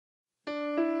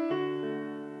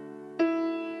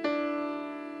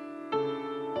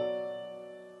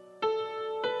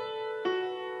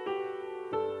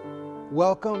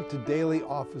Welcome to Daily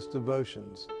Office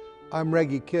Devotions. I'm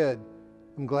Reggie Kidd.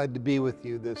 I'm glad to be with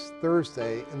you this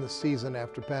Thursday in the season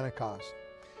after Pentecost.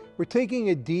 We're taking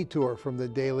a detour from the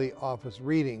daily office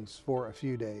readings for a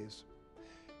few days.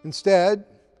 Instead,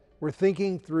 we're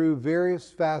thinking through various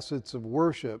facets of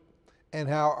worship and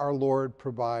how our Lord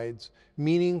provides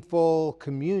meaningful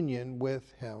communion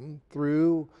with Him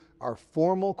through our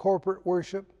formal corporate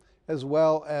worship as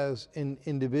well as in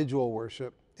individual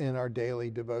worship in our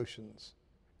daily devotions.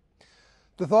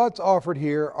 The thoughts offered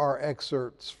here are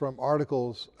excerpts from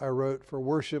articles I wrote for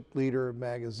Worship Leader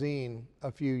magazine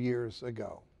a few years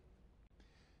ago.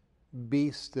 Be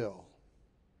still.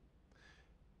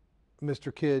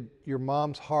 Mr. Kidd, your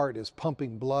mom's heart is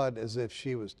pumping blood as if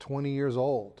she was 20 years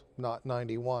old, not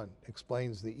 91,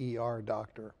 explains the ER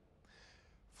doctor.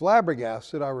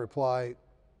 Flabbergasted, I reply,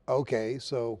 okay,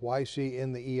 so why is she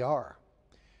in the ER?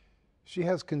 She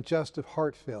has congestive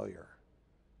heart failure.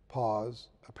 Pause,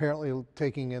 apparently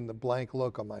taking in the blank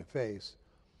look on my face.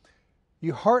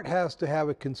 Your heart has to have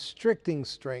a constricting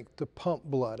strength to pump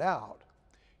blood out.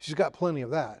 She's got plenty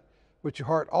of that. But your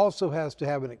heart also has to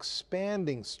have an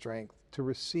expanding strength to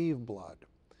receive blood.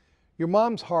 Your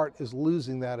mom's heart is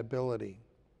losing that ability.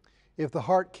 If the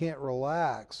heart can't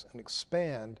relax and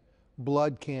expand,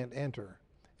 blood can't enter,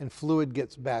 and fluid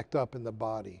gets backed up in the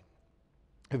body.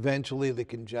 Eventually, the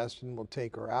congestion will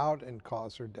take her out and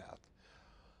cause her death.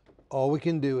 All we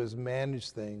can do is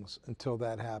manage things until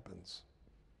that happens.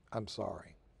 I'm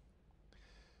sorry.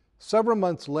 Several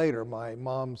months later, my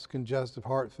mom's congestive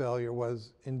heart failure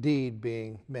was indeed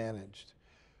being managed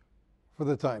for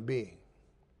the time being.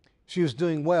 She was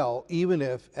doing well, even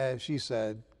if, as she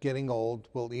said, getting old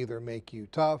will either make you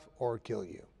tough or kill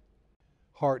you.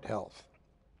 Heart health.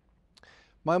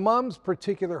 My mom's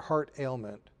particular heart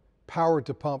ailment, power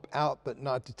to pump out but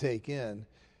not to take in,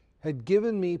 had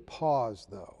given me pause,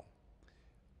 though.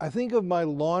 I think of my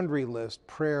laundry list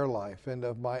prayer life and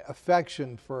of my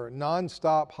affection for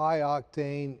nonstop,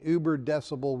 high-octane,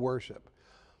 uber-decibel worship.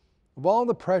 Of all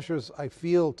the pressures I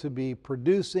feel to be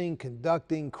producing,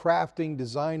 conducting, crafting,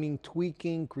 designing,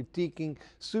 tweaking, critiquing,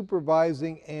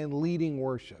 supervising, and leading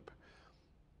worship,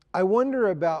 I wonder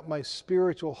about my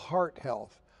spiritual heart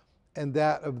health and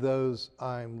that of those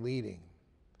I'm leading.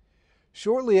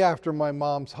 Shortly after my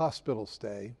mom's hospital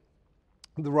stay,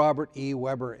 the Robert E.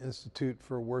 Weber Institute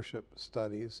for Worship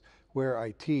Studies, where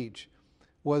I teach,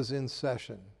 was in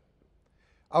session.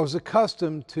 I was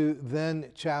accustomed to then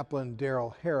chaplain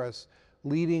Darrell Harris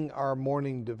leading our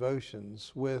morning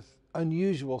devotions with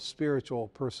unusual spiritual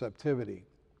perceptivity.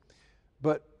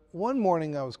 But one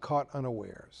morning I was caught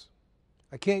unawares.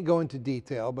 I can't go into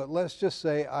detail, but let's just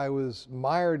say I was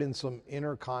mired in some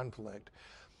inner conflict.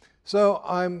 So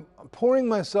I'm pouring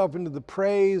myself into the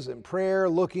praise and prayer,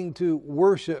 looking to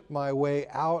worship my way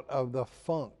out of the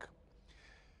funk.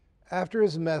 After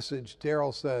his message,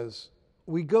 Darrell says,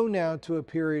 we go now to a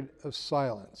period of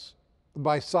silence.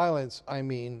 By silence, I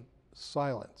mean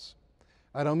silence.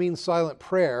 I don't mean silent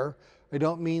prayer. I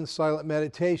don't mean silent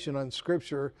meditation on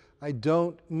Scripture. I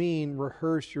don't mean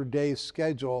rehearse your day's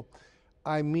schedule.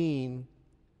 I mean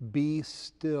be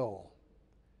still.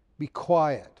 Be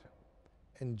quiet.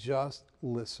 And just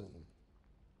listen.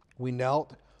 We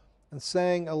knelt and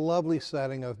sang a lovely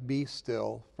setting of Be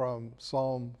Still from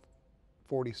Psalm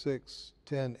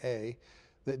 46:10a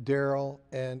that Darrell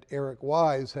and Eric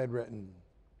Wise had written.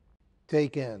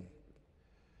 Take in.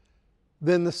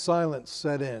 Then the silence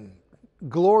set in.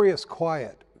 Glorious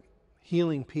quiet,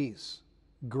 healing peace,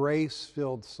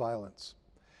 grace-filled silence.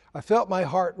 I felt my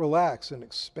heart relax and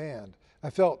expand.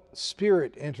 I felt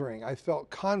spirit entering. I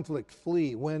felt conflict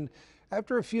flee when,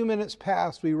 after a few minutes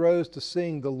passed, we rose to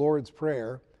sing the Lord's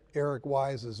Prayer. Eric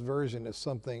Wise's version is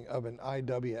something of an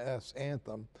IWS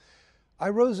anthem. I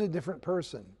rose a different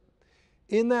person.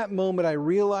 In that moment, I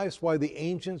realized why the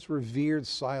ancients revered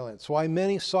silence, why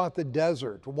many sought the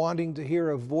desert, wanting to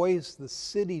hear a voice the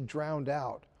city drowned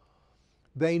out.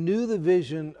 They knew the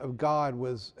vision of God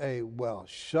was a, well,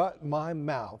 shut my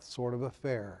mouth sort of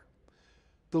affair.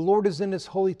 The Lord is in His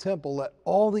holy temple. Let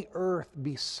all the earth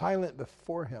be silent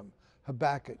before Him.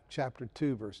 Habakkuk chapter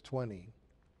 2, verse 20.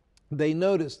 They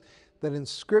noticed that in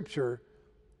Scripture,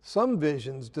 some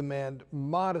visions demand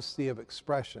modesty of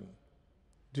expression.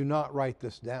 Do not write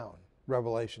this down.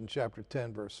 Revelation chapter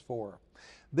 10, verse 4.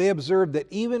 They observed that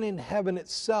even in heaven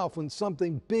itself, when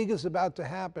something big is about to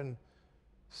happen,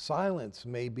 silence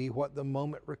may be what the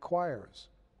moment requires.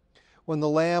 When the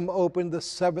Lamb opened the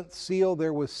seventh seal,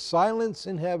 there was silence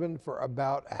in heaven for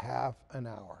about a half an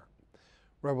hour.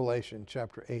 Revelation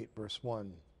chapter 8, verse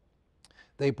 1.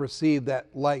 They perceived that,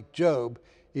 like Job,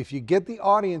 if you get the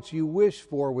audience you wish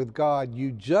for with God,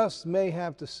 you just may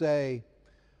have to say,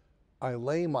 I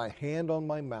lay my hand on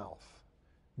my mouth.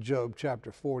 Job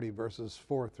chapter 40, verses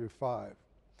 4 through 5.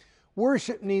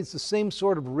 Worship needs the same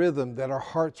sort of rhythm that our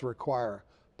hearts require.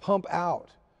 Pump out.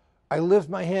 I lift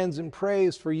my hands in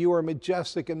praise, for you are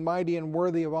majestic and mighty and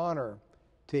worthy of honor.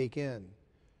 Take in.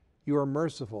 You are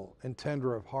merciful and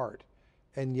tender of heart,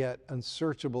 and yet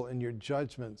unsearchable in your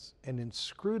judgments and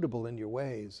inscrutable in your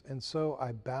ways. And so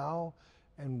I bow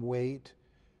and wait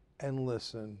and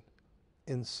listen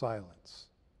in silence.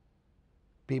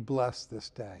 Be blessed this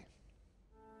day.